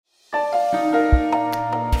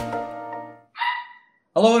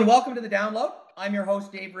Hello and welcome to the Download. I'm your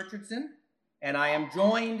host, Dave Richardson, and I am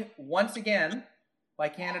joined once again by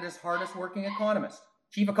Canada's hardest working economist,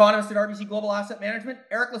 Chief Economist at RBC Global Asset Management,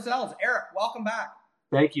 Eric Lascelles. Eric, welcome back.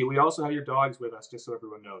 Thank you. We also have your dogs with us, just so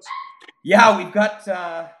everyone knows. Yeah, we've got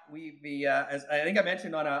as I think I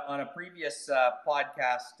mentioned on a previous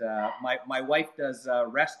podcast. My wife does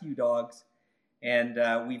rescue dogs,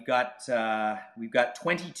 and we've got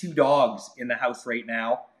 22 dogs in the house right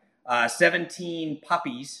now, 17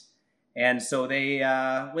 puppies, and so they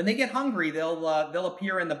when they get hungry, they'll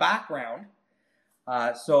appear in the background.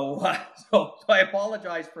 So I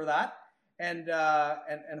apologize for that. And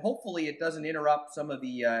hopefully it doesn't interrupt some of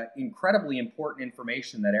the incredibly important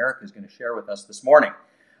information that Eric is going to share with us this morning.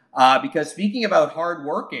 Because speaking about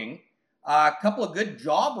hardworking, a couple of good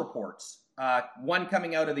job reports. One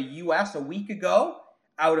coming out of the U.S. a week ago,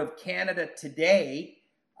 out of Canada today.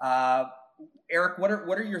 Eric, what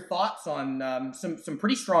are your thoughts on some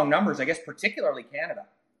pretty strong numbers? I guess particularly Canada.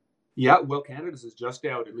 Yeah, well, Canada's is just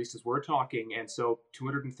out, at least as we're talking. And so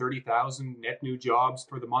 230,000 net new jobs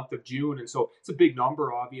for the month of June. And so it's a big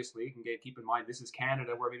number, obviously. You can keep in mind, this is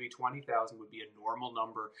Canada, where maybe 20,000 would be a normal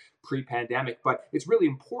number pre-pandemic. But it's really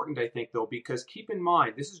important, I think, though, because keep in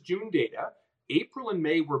mind, this is June data. April and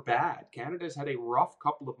May were bad. Canada's had a rough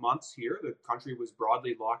couple of months here. The country was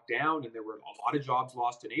broadly locked down, and there were a lot of jobs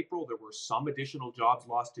lost in April. There were some additional jobs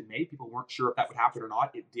lost in May. People weren't sure if that would happen or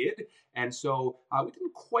not. It did. And so we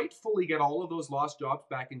didn't quite fully get all of those lost jobs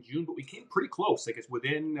back in June, but we came pretty close. Like it's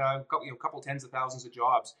within a couple tens of thousands of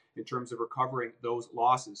jobs in terms of recovering those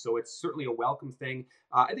losses. So it's certainly a welcome thing.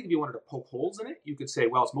 I think if you wanted to poke holes in it, you could say,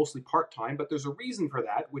 well, it's mostly part-time, but there's a reason for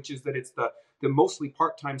that, which is that it's the mostly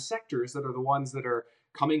part-time sectors that are the ones that are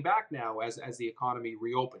coming back now as the economy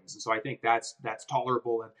reopens. And so I think that's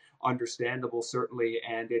tolerable and understandable, certainly.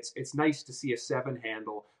 And it's nice to see a 7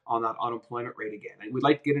 handle on that unemployment rate again. And we'd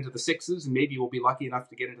like to get into the 6s, and maybe we'll be lucky enough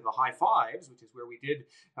to get into the high 5s, which is where we did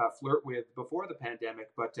flirt with before the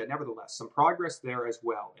pandemic. But nevertheless, some progress there as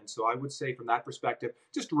well. And so I would say from that perspective,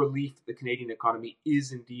 just a relief that the Canadian economy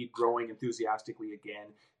is indeed growing enthusiastically again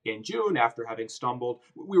in June after having stumbled.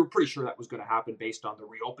 We were pretty sure that was going to happen based on the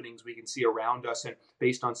reopenings we can see around us and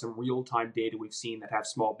based on some real-time data we've seen that have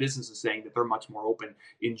small businesses saying that they're much more open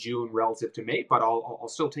in June relative to May. But I'll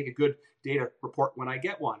still take a good data report when I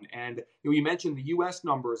get one. And you mentioned the U.S.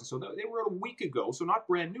 numbers, and so they were a week ago, so not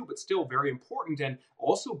brand new, but still very important and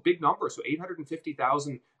also big numbers. So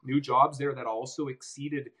 850,000 new jobs there that also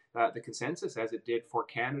exceeded the consensus as it did for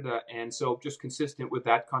Canada. And so just consistent with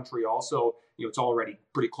that country also, it's already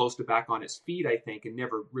pretty close to back on its feet, I think, and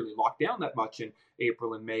never really locked down that much in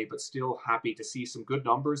April and May, but still happy to see some good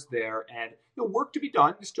numbers there. And work to be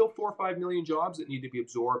done. There's still 4 or 5 million jobs that need to be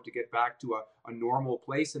absorbed to get back to a normal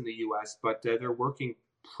place in the U.S., but they're working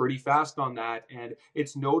pretty fast on that. And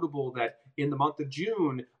it's notable that in the month of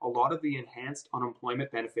June, a lot of the enhanced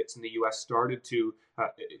unemployment benefits in the U.S. started to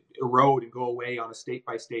erode and go away on a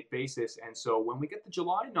state-by-state basis. And so when we get the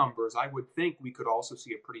July numbers, I would think we could also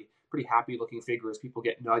see a pretty happy-looking figure as people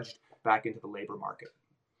get nudged back into the labor market.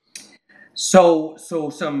 So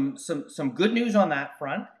some good news on that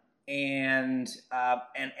front. And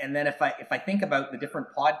then if I think about the different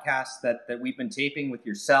podcasts that we've been taping with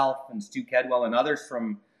yourself and Stu Kedwell and others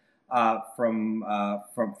from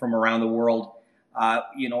around the world,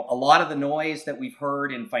 a lot of the noise that we've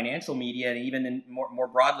heard in financial media and even in more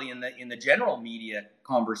broadly in the general media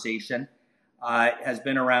conversation has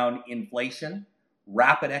been around inflation,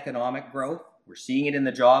 rapid economic growth. We're seeing it in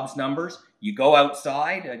the jobs numbers. You go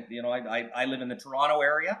outside. I live in the Toronto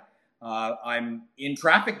area. I'm in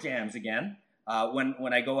traffic jams again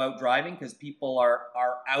when I go out driving because people are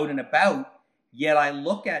out and about. Yet I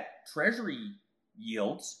look at Treasury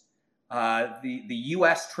yields. The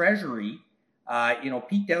U.S. Treasury,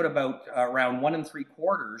 peaked out about around 1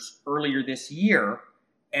 3/4 earlier this year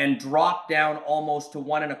and dropped down almost to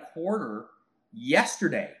 1 1/4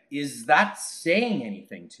 yesterday. Is that saying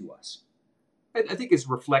anything to us? I think it's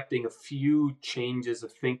reflecting a few changes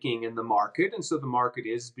of thinking in the market. And so the market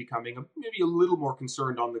is becoming maybe a little more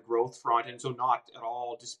concerned on the growth front. And so not at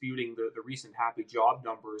all disputing the recent happy job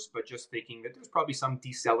numbers, but just thinking that there's probably some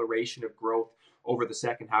deceleration of growth over the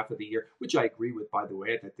second half of the year, which I agree with, by the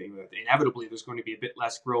way. I think that inevitably there's going to be a bit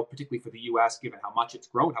less growth, particularly for the U.S., given how much it's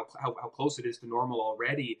grown, how close it is to normal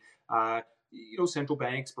already. Central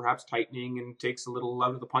banks perhaps tightening and takes a little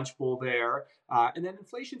out of the punch bowl there. And then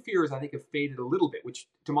inflation fears, I think, have faded a little bit, which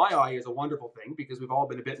to my eye is a wonderful thing because we've all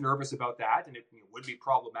been a bit nervous about that. And it would be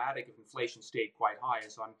problematic if inflation stayed quite high.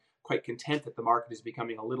 And so I'm quite content that the market is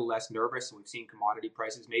becoming a little less nervous, and we've seen commodity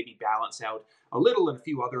prices maybe balance out a little, and a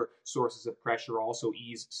few other sources of pressure also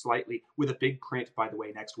ease slightly, with a big print, by the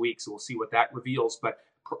way, next week. So we'll see what that reveals, but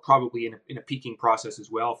probably in a peaking process as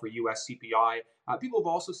well for US CPI. People have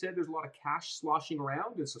also said there's a lot of cash sloshing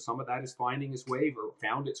around, and so some of that is finding its way, or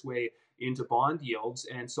found its way, into bond yields.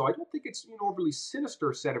 And so I don't think it's an overly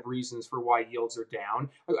sinister set of reasons for why yields are down.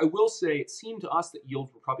 I will say it seemed to us that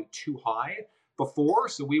yields were probably too high before,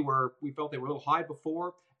 so we felt they were a little high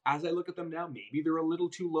before. As I look at them now, maybe they're a little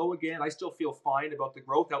too low again. I still feel fine about the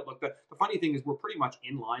growth outlook. The funny thing is we're pretty much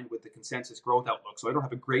in line with the consensus growth outlook, so I don't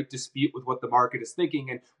have a great dispute with what the market is thinking.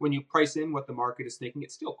 And when you price in what the market is thinking,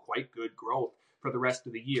 it's still quite good growth for the rest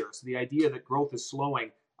of the year. So the idea that growth is slowing,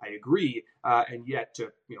 I agree, and yet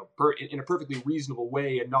in a perfectly reasonable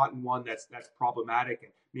way, and not in one that's problematic,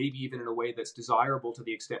 and maybe even in a way that's desirable, to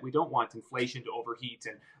the extent we don't want inflation to overheat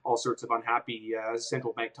and all sorts of unhappy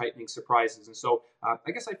central bank tightening surprises. And so I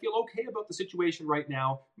guess I feel okay about the situation right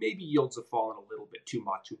now. Maybe yields have fallen a little bit too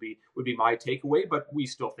much would be my takeaway, but we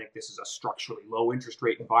still think this is a structurally low interest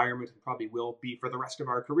rate environment, and probably will be for the rest of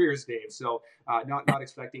our careers, Dave. So not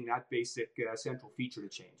expecting that basic central feature to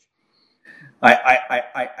change.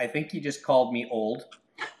 I think you just called me old,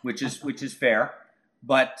 which is fair,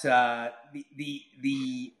 but the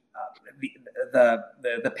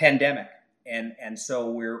pandemic, and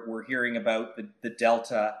so we're hearing about the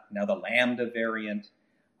Delta, now the Lambda variant.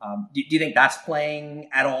 Do you think that's playing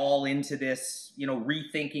at all into this,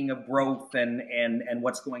 rethinking of growth and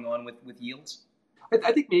what's going on with yields?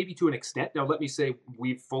 I think maybe to an extent. Now, let me say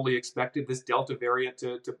we've fully expected this Delta variant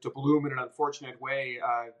to bloom in an unfortunate way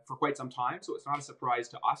for quite some time, so it's not a surprise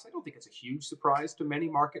to us. I don't think it's a huge surprise to many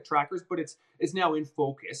market trackers, but it's now in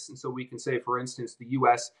focus. And so we can say, for instance, the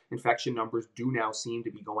U.S. infection numbers do now seem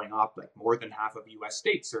to be going up. Like more than half of U.S.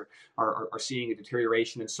 states are seeing a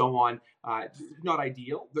deterioration and so on. Not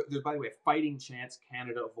ideal. There's, by the way, a fighting chance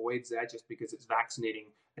Canada avoids that just because it's vaccinating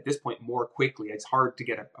at this point more quickly. It's hard to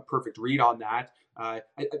get a perfect read on that.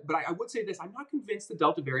 But I would say this: I'm not convinced the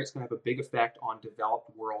Delta variant is going to have a big effect on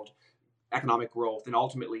developed world economic growth and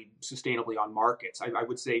ultimately sustainably on markets. I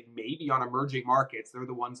would say maybe on emerging markets, they're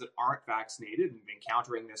the ones that aren't vaccinated and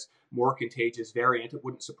encountering this more contagious variant. It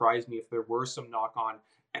wouldn't surprise me if there were some knock-on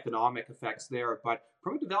economic effects there. But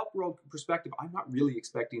from a developed world perspective, I'm not really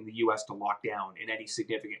expecting the U.S. to lock down in any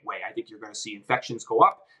significant way. I think you're going to see infections go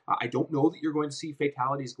up. I don't know that you're going to see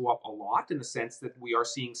fatalities go up a lot, in the sense that we are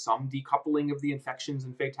seeing some decoupling of the infections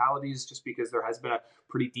and fatalities, just because there has been a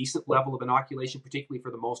pretty decent level of inoculation, particularly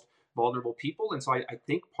for the most vulnerable people. And so I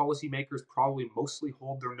think policymakers probably mostly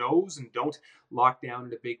hold their nose and don't lock down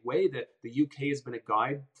in a big way. That the UK has been a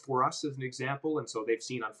guide for us as an example, and so they've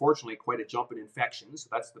seen, unfortunately, quite a jump in infections. So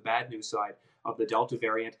that's the bad news side of the Delta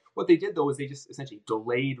variant. What they did, though, is they just essentially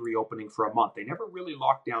delayed reopening for a month. They never really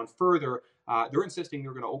locked down further. They're insisting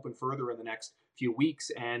they're going to open further in the next few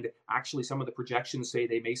weeks, and actually some of the projections say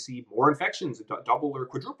they may see more infections, double or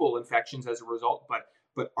quadruple infections as a result, but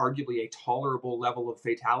arguably a tolerable level of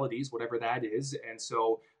fatalities, whatever that is. And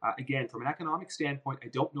so, again, from an economic standpoint, I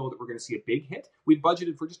don't know that we're going to see a big hit. We've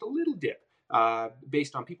budgeted for just a little dip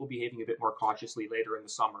based on people behaving a bit more cautiously later in the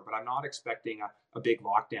summer, but I'm not expecting a big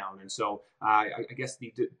lockdown. And so I guess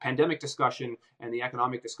the pandemic discussion and the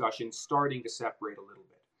economic discussion starting to separate a little bit.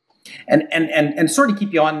 And sorry to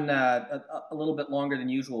keep you on a little bit longer than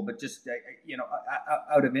usual, but just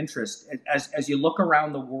out of interest, as you look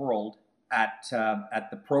around the world at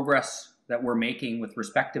the progress that we're making with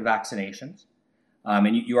respect to vaccinations,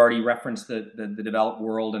 and you already referenced the developed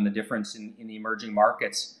world and the difference in the emerging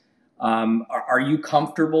markets. Are you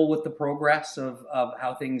comfortable with the progress of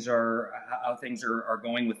how things are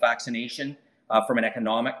going with vaccination from an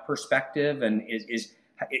economic perspective? And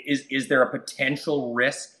is there a potential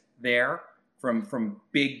risk there from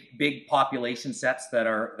big population sets that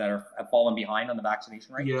have fallen behind on the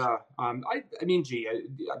vaccination rate? Yeah, I'm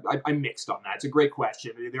mixed on that. It's a great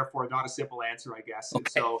question. Therefore, not a simple answer, I guess. Okay.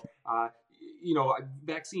 And so,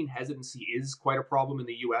 vaccine hesitancy is quite a problem in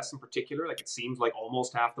the U.S. in particular. Like, it seems like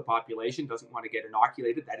almost half the population doesn't want to get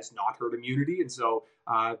inoculated. That is not herd immunity, and so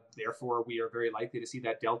therefore we are very likely to see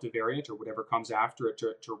that Delta variant or whatever comes after it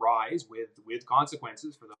to rise with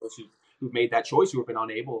consequences for those who've made that choice, who have been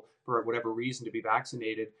unable for whatever reason to be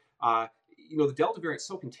vaccinated. The Delta variant is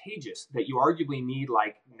so contagious that you arguably need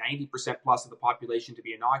like 90% plus of the population to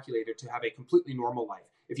be inoculated to have a completely normal life.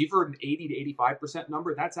 If you've heard an 80 to 85%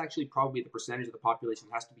 number, that's actually probably the percentage of the population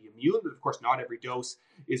that has to be immune. But of course, not every dose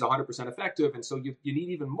is 100% effective. And so you need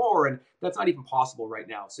even more. And that's not even possible right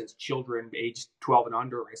now, since children aged 12 and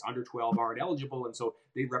under, I guess under 12, aren't eligible. And so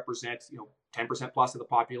they represent, 10% plus of the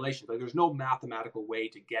population. Like, there's no mathematical way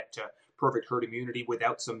to get to perfect herd immunity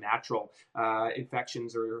without some natural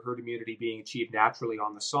infections or herd immunity being achieved naturally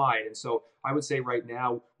on the side. And so I would say right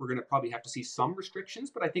now we're going to probably have to see some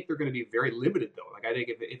restrictions, but I think they're going to be very limited though. Like, I think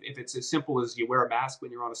if it's as simple as you wear a mask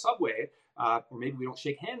when you're on a subway, or maybe we don't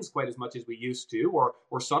shake hands quite as much as we used to,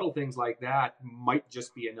 or subtle things like that might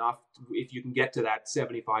just be enough if you can get to that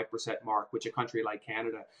 75% mark, which a country like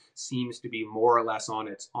Canada seems to be more or less on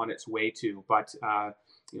its way to. But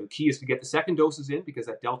key is to get the second doses in, because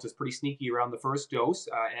that Delta is pretty sneaky around the first dose,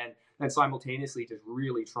 and then simultaneously just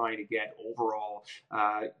really trying to get overall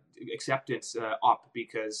acceptance up,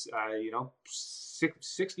 because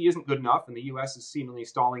 60 isn't good enough, and the U.S. is seemingly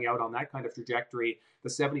stalling out on that kind of trajectory. The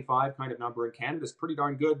 75 kind of number in Canada is pretty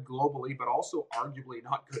darn good globally, but also arguably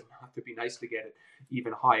not good enough. It'd be nice to get it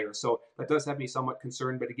even higher. So that does have me somewhat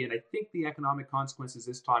concerned. But again, I think the economic consequences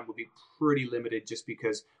this time will be pretty limited, just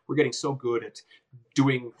because we're getting so good at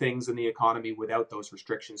doing things in the economy without those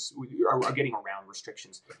restrictions. We are getting around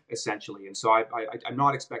restrictions, essentially. And so I'm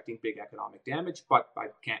not expecting big economic damage, but I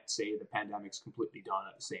can't say the pandemic's completely done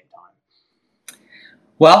at the same time.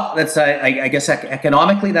 Well, that's I guess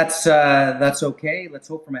economically that's okay. Let's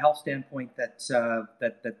hope from a health standpoint that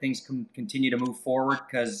things can continue to move forward,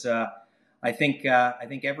 because I think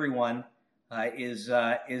everyone is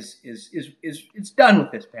done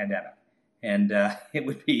with this pandemic, and it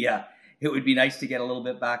would be nice to get a little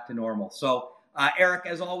bit back to normal. So Eric,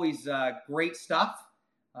 as always, great stuff.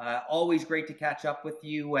 Always great to catch up with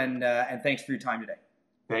you, and thanks for your time today.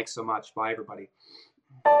 Thanks so much. Bye, everybody.